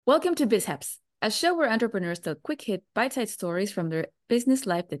Welcome to BizHaps, a show where entrepreneurs tell quick hit, bite sized stories from their business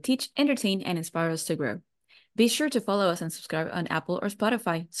life that teach, entertain, and inspire us to grow. Be sure to follow us and subscribe on Apple or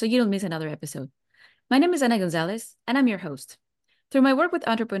Spotify so you don't miss another episode. My name is Ana Gonzalez, and I'm your host. Through my work with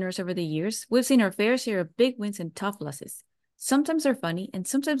entrepreneurs over the years, we've seen our fair share of big wins and tough losses. Sometimes they're funny, and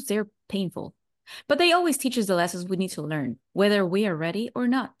sometimes they're painful. But they always teach us the lessons we need to learn, whether we are ready or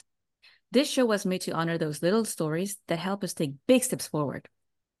not. This show was made to honor those little stories that help us take big steps forward.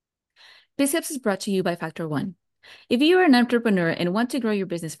 BizHips is brought to you by Factor One. If you are an entrepreneur and want to grow your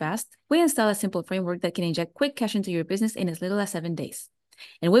business fast, we install a simple framework that can inject quick cash into your business in as little as 7 days.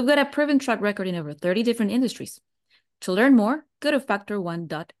 And we've got a proven track record in over 30 different industries. To learn more, go to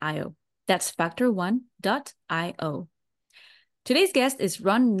factor1.io. That's factor1.io. Today's guest is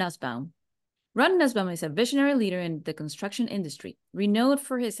Ron Nussbaum. Ron Nussbaum is a visionary leader in the construction industry, renowned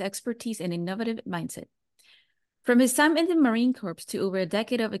for his expertise and innovative mindset. From his time in the Marine Corps to over a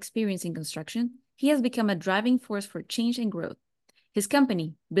decade of experience in construction, he has become a driving force for change and growth. His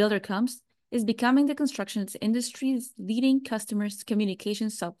company, BuilderComs, is becoming the construction industry's leading customers communication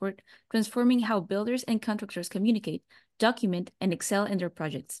software, transforming how builders and contractors communicate, document, and excel in their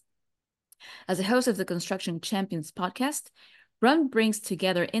projects. As a host of the Construction Champions podcast, Ron brings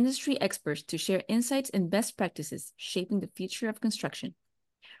together industry experts to share insights and best practices shaping the future of construction.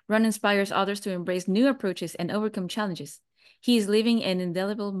 Ron inspires others to embrace new approaches and overcome challenges. He is leaving an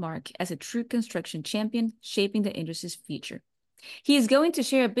indelible mark as a true construction champion, shaping the industry's future. He is going to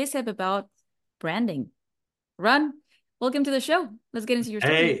share a bit about branding. Ron, welcome to the show. Let's get into your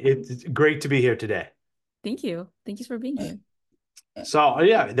story. Hey, it's great to be here today. Thank you. Thank you for being here. So,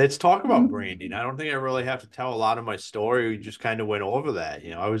 yeah, let's talk about branding. I don't think I really have to tell a lot of my story. We just kind of went over that.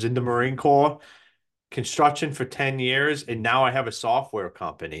 I was in the Marine Corps, construction for 10 years, and now I have a software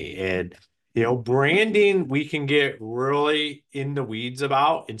company. And, branding, we can get really in the weeds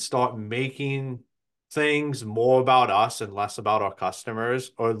about and start making things more about us and less about our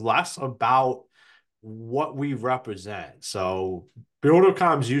customers or less about what we represent. So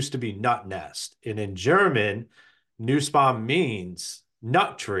Bilderkoms used to be nut nest, and in German, Nussbaum means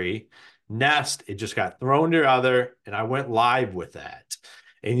nut tree. Nest, it just got thrown together, and I went live with that.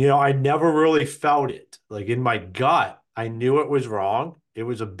 And I never really felt it. Like in my gut, I knew it was wrong. It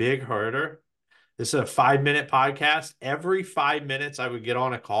was a big herder. This is a 5-minute podcast. Every 5 minutes I would get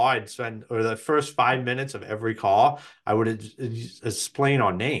on a call, I'd spend, or the first 5 minutes of every call, I would explain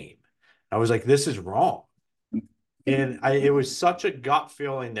our name. I was like, this is wrong. And it was such a gut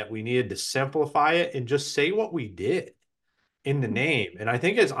feeling that we needed to simplify it and just say what we did in the name. And I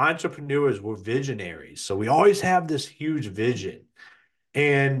think as entrepreneurs, we're visionaries. So we always have this huge vision.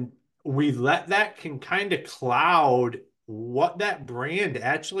 And we let that can kind of cloud what that brand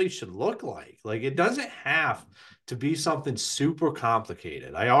actually should look like. Like it doesn't have to be something super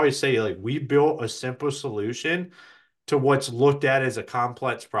complicated. I always say, like, we built a simple solution to what's looked at as a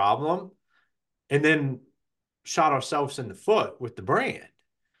complex problem, and then shot ourselves in the foot with the brand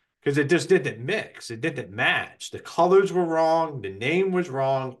because it just didn't mix. It didn't match. The colors were wrong. The name was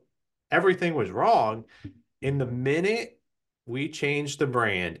wrong. Everything was wrong. In the minute we changed the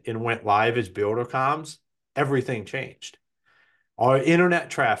brand and went live as BuilderComs, everything changed. Our internet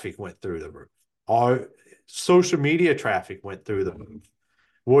traffic went through the roof. Our social media traffic went through the roof.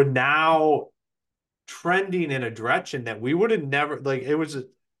 We're now trending in a direction that we would have never, like, it was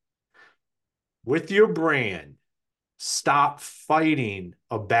with your brand. Stop fighting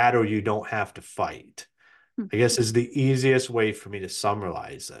a battle you don't have to fight. I guess is the easiest way for me to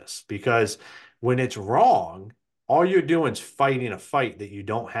summarize this, because when it's wrong, all you're doing is fighting a fight that you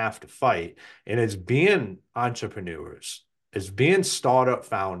don't have to fight. And as being entrepreneurs, as being startup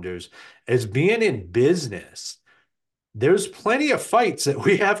founders, as being in business, there's plenty of fights that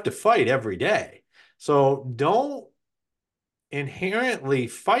we have to fight every day. So don't inherently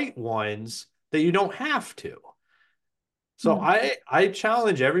fight ones that you don't have to. So I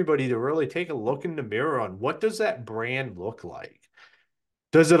challenge everybody to really take a look in the mirror on what does that brand look like?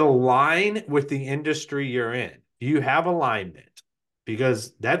 Does it align with the industry you're in? Do you have alignment?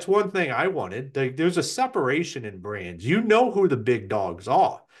 Because that's one thing I wanted. There's a separation in brands. You know who the big dogs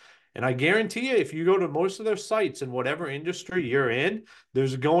are. And I guarantee you, if you go to most of their sites in whatever industry you're in,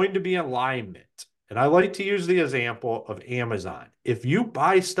 there's going to be alignment. And I like to use the example of Amazon. If you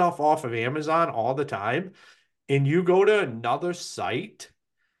buy stuff off of Amazon all the time, and you go to another site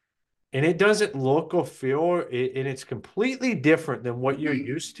and it doesn't look or feel, and it's completely different than what you're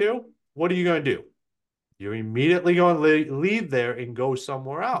used to, what are you going to do? You're immediately going to leave there and go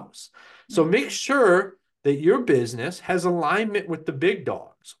somewhere else. So make sure that your business has alignment with the big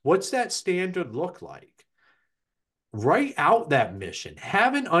dogs. What's that standard look like? write out that mission,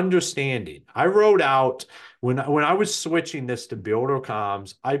 have an understanding. I wrote out when I was switching this to builder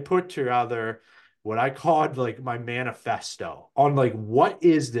comms, I put together what I called like my manifesto on like what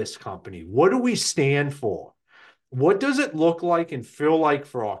is this company? What do we stand for? What does it look like and feel like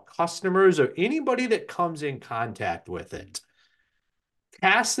for our customers or anybody that comes in contact with it?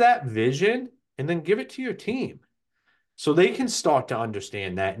 Cast that vision and then give it to your team so they can start to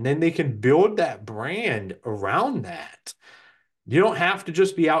understand that and then they can build that brand around that. You don't have to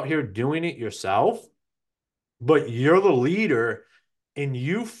just be out here doing it yourself, but you're the leader and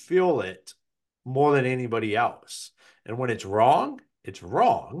you feel it more than anybody else. And when it's wrong, it's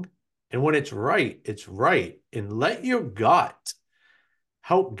wrong. And when it's right, it's right. And let your gut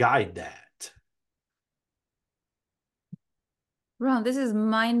help guide that. Ron, this is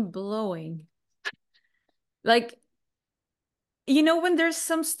mind blowing. Like, when there's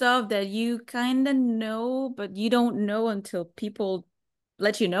some stuff that you kind of know, but you don't know until people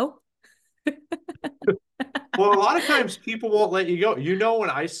let you know. Well, a lot of times people won't let you go. When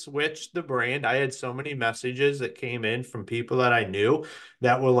I switched the brand, I had so many messages that came in from people that I knew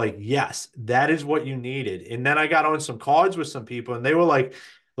that were like, yes, that is what you needed. And then I got on some cards with some people and they were like,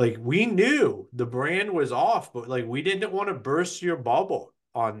 we knew the brand was off, but like, we didn't want to burst your bubble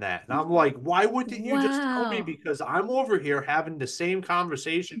on that. And I'm like, why wouldn't you just tell me? Wow. Because I'm over here having the same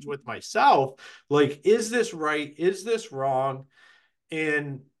conversations with myself. Like, is this right? Is this wrong?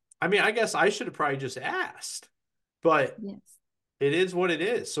 And I mean, I guess I should have probably just asked, but Yes. it is what it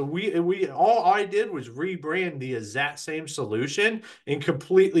is. So we all I did was rebrand the exact same solution and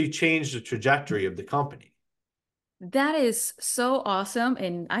completely change the trajectory of the company. That is so awesome.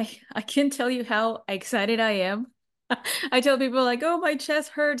 And I can't tell you how excited I am. I tell people like, oh, my chest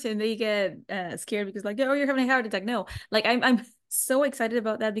hurts, and they get scared because like, oh, you're having a heart attack. No, like I'm so excited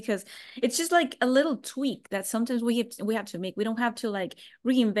about that because it's just like a little tweak that sometimes we have to make. We don't have to like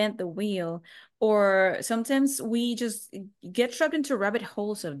reinvent the wheel, or sometimes we just get trapped into rabbit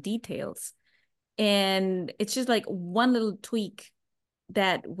holes of details. And it's just like one little tweak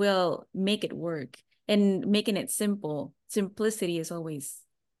that will make it work, and making it simple. Simplicity is always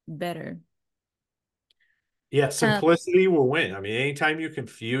better. Yeah, Uh, simplicity will win. I mean, anytime you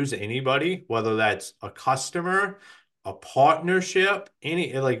confuse anybody, whether that's a customer, a partnership,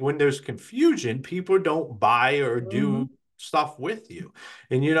 any like when there's confusion, people don't buy or mhm. do stuff with you.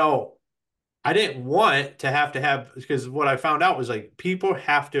 And I didn't want to have because what I found out was like people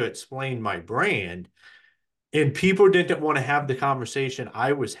have to explain my brand, and people didn't want to have the conversation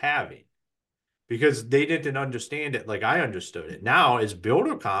I was having because they didn't understand it like I understood it. Now, as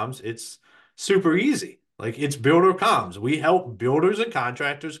builder comms, it's super easy. Like it's builder comms. We help builders and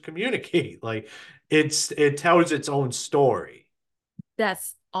contractors communicate. Like it tells its own story.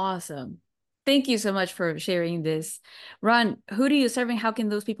 That's awesome. Thank you so much for sharing this. Ron, who do you serve and how can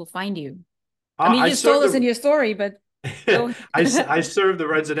those people find you? I mean, I you told serve us in the your story, but go I ahead. serve the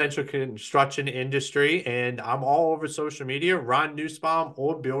residential construction industry, and I'm all over social media. Ron Nussbaum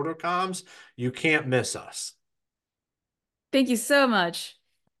or Builder Comms. You can't miss us. Thank you so much.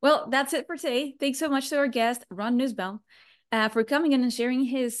 Well, that's it for today. Thanks so much to our guest, Ron Nussbaum, for coming in and sharing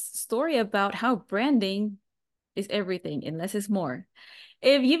his story about how branding is everything and less is more.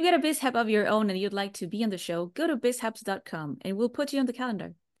 If you've got a BizHap of your own and you'd like to be on the show, go to bizhaps.com and we'll put you on the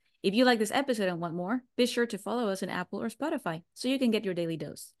calendar. If you like this episode and want more, be sure to follow us on Apple or Spotify so you can get your daily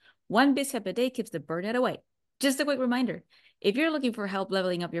dose. One BizHap a day keeps the burnout away. Just a quick reminder, if you're looking for help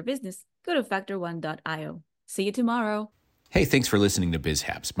leveling up your business, go to factor1.io. See you tomorrow. Hey, thanks for listening to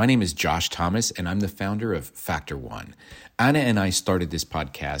BizHaps. My name is Josh Thomas, and I'm the founder of Factor One. Anna and I started this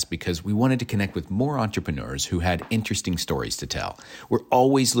podcast because we wanted to connect with more entrepreneurs who had interesting stories to tell. We're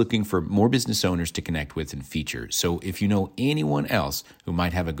always looking for more business owners to connect with and feature. So if you know anyone else who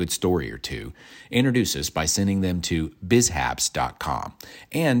might have a good story or two, introduce us by sending them to bizhaps.com.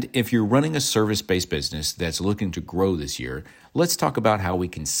 And if you're running a service-based business that's looking to grow this year, let's talk about how we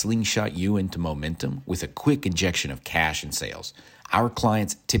can slingshot you into momentum with a quick injection of cash and sales. Our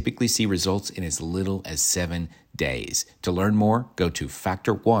clients typically see results in as little as 7 days. To learn more, go to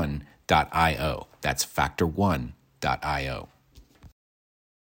factor1.io. That's factor1.io.